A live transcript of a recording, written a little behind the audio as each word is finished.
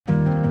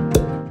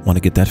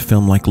Want to get that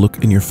film-like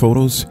look in your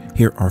photos?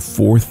 Here are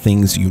 4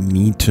 things you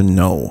need to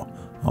know.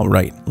 All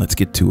right, let's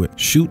get to it.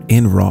 Shoot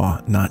in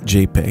RAW, not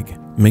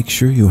JPEG. Make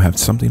sure you have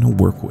something to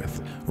work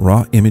with.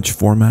 RAW image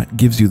format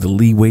gives you the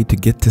leeway to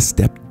get to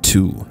step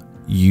 2.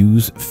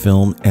 Use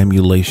film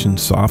emulation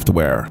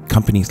software.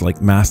 Companies like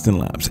Mastin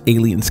Labs,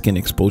 Alien Skin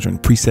Exposure,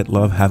 and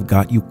Presetlove have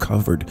got you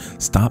covered.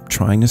 Stop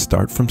trying to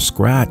start from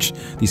scratch.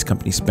 These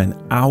companies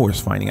spend hours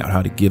finding out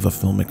how to give a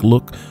filmic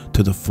look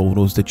to the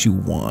photos that you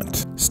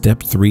want.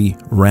 Step 3,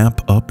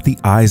 ramp up the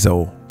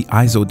ISO. The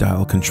ISO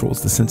dial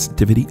controls the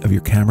sensitivity of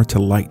your camera to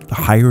light. The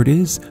higher it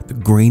is, the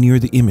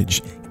grainier the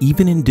image.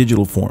 Even in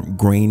digital form,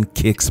 grain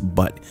kicks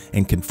butt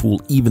and can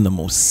fool even the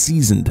most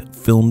seasoned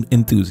film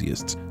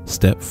enthusiasts.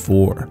 Step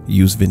 4,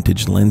 use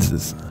vintage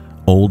lenses.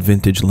 Old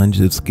vintage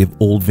lenses give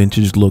old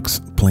vintage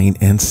looks, plain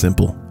and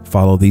simple.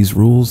 Follow these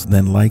rules,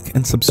 then like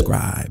and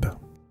subscribe.